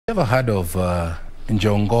Ever heard of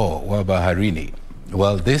Jongoo or Baharini?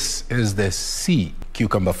 Well, this is the sea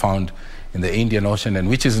cucumber found in the Indian Ocean and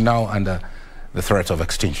which is now under the threat of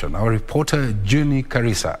extinction. Our reporter Juney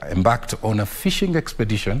Karisa embarked on a fishing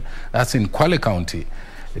expedition that's in Kwale County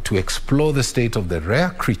to explore the state of the rare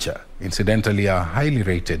creature, incidentally a highly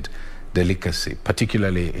rated delicacy,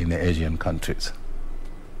 particularly in the Asian countries.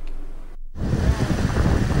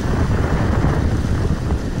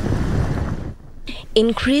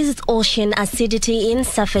 Increased ocean acidity in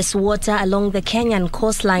surface water along the Kenyan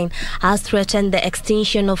coastline has threatened the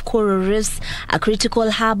extinction of coral reefs, a critical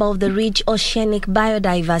hub of the rich oceanic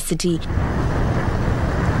biodiversity.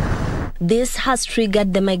 This has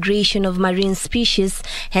triggered the migration of marine species,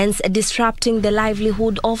 hence disrupting the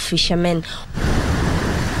livelihood of fishermen.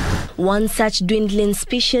 One such dwindling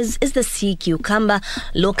species is the sea cucumber,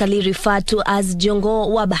 locally referred to as Jongoo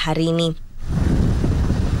or Baharini.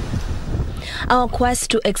 Our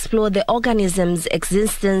quest to explore the organism's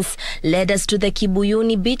existence led us to the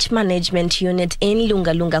Kibuyuni Beach Management Unit in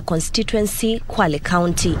Lunga Lunga constituency, Kwale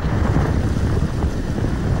County.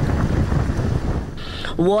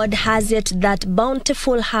 Word has it that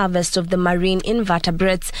bountiful harvest of the marine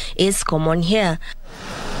invertebrates is common here.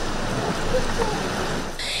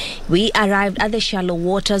 We arrived at the shallow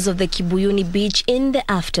waters of the Kibuyuni Beach in the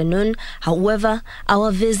afternoon. However,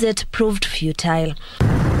 our visit proved futile.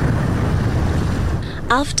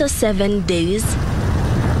 After 7 days,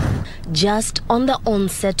 just on the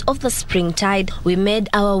onset of the spring tide, we made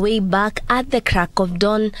our way back at the crack of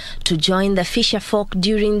dawn to join the fisherfolk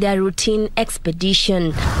during their routine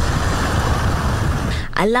expedition.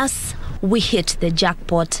 Alas, we hit the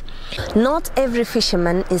jackpot. Not every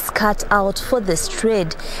fisherman is cut out for this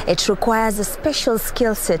trade. It requires a special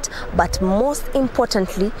skill set, but most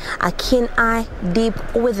importantly, a keen eye deep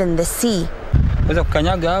within the sea. Weza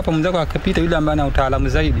kukanyaga hapa mzako akapita yule ambaye ana utaalamu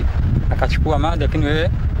zaidi akachukua maji, lakini wewe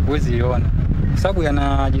huwezi iona kwa sababu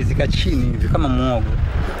yanajizika chini hivi kama muogo.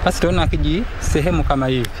 Basi tunaona akiji sehemu kama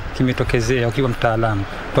hivi kimetokezea, ukiwa mtaalamu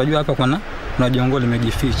tunajua hapa kuna jongoo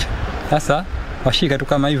limejificha. Sasa washika tu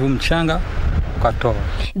kama hivi mchanga ukatoa.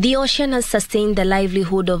 The ocean has sustained the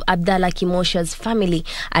livelihood of Abdallah Kimosha's family,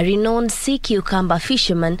 a renowned sea cucumber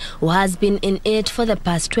fisherman who has been in it for the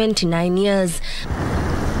past 29 years.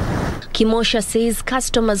 Kimosha says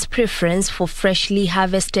customers' preference for freshly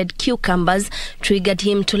harvested cucumbers triggered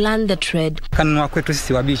him to learn the trade. Kanunua kwetu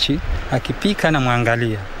sisi wa bichi, akipika na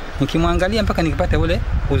muangalia. Nikimwangalia mpaka nikipata ule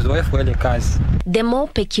uzoefu ile kazi. The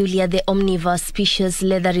more peculiar the omnivorous species'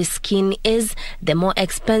 leathery skin is, the more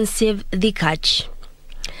expensive the catch.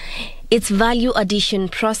 Its value addition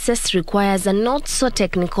process requires a not so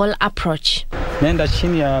technical approach. Nenda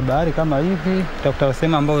chini ya bahari kama hivi, utakuta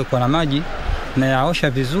sehemu ambayo iko na maji, na yaosha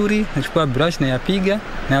vizuri, nachukua brush na yapiga,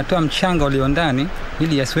 na natoa mchanga ulio ndani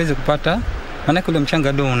ili yasiweze kupata, maana ule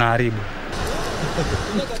mchanga ndio unaharibu.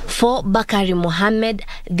 For Bakari Mohammed,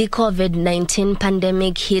 the COVID-19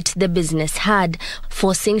 pandemic hit the business hard,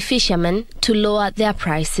 forcing fishermen to lower their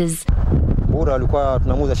prices. Bora alikuwa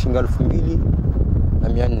tunamuuza shilingi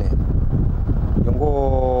 2,400.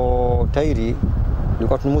 Jongoo tairi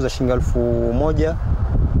alikuwa tunamuuza shilingi 1,600.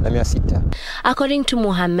 According to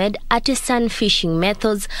Mohammed, artisan fishing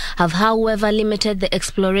methods have however limited the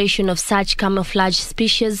exploration of such camouflage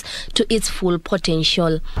species to its full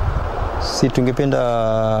potential. Si tungependa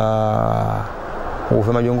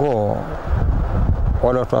uvema jongoo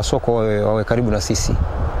wale watu wa soko wawe karibu na sisi,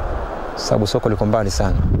 sababu soko liko mbali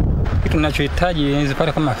sana. Kitu ninachohitaji ni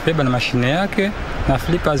zipata kama feba na mashine yake na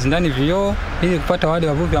flippers ndani vioo, ili kupata wale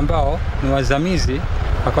wavuvi ambao ni wazamizi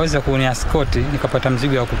wakaweza kuniaskoti nikapata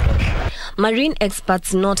mzigo wa kutosha. Marine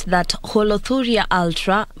experts note that Holothuria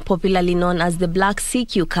ultra, popularly known as the black sea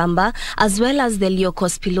cucumber, as well as the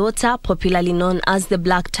Leucos pilota, popularly known as the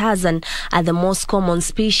black Tarzan, are the most common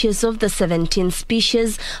species of the 17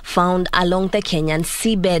 species found along the Kenyan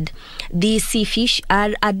seabed. These sea fish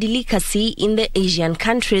are a delicacy in the Asian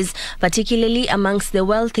countries, particularly amongst the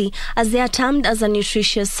wealthy, as they are termed as a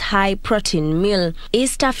nutritious high-protein meal.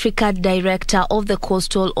 East Africa Director of the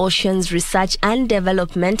Coastal Oceans Research and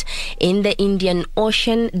Development in the Indian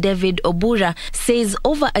Ocean, David Obura, says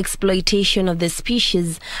overexploitation of the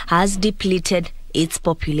species has depleted its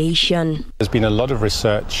population. There's been a lot of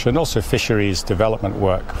research and also fisheries development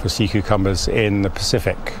work for sea cucumbers in the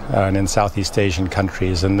Pacific and in Southeast Asian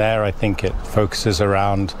countries, and there I think it focuses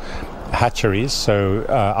around hatcheries, so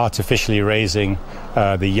artificially raising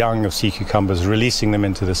the young of sea cucumbers, releasing them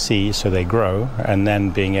into the sea so they grow, and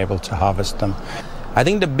then being able to harvest them. I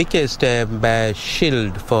think the biggest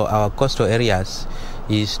shield for our coastal areas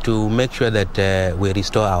is to make sure that we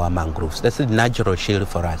restore our mangroves. That's a natural shield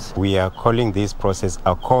for us. We are calling this process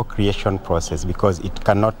a co-creation process because it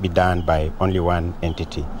cannot be done by only one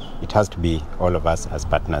entity. It has to be all of us as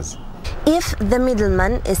partners. If the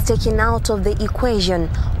middleman is taken out of the equation,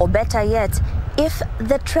 or better yet, if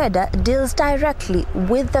the trader deals directly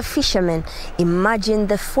with the fishermen, imagine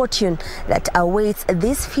the fortune that awaits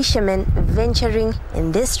these fishermen venturing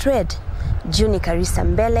in this trade. Juney Karisa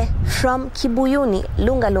from Kibuyuni,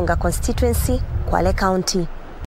 Lunga Lunga constituency, Kwale County.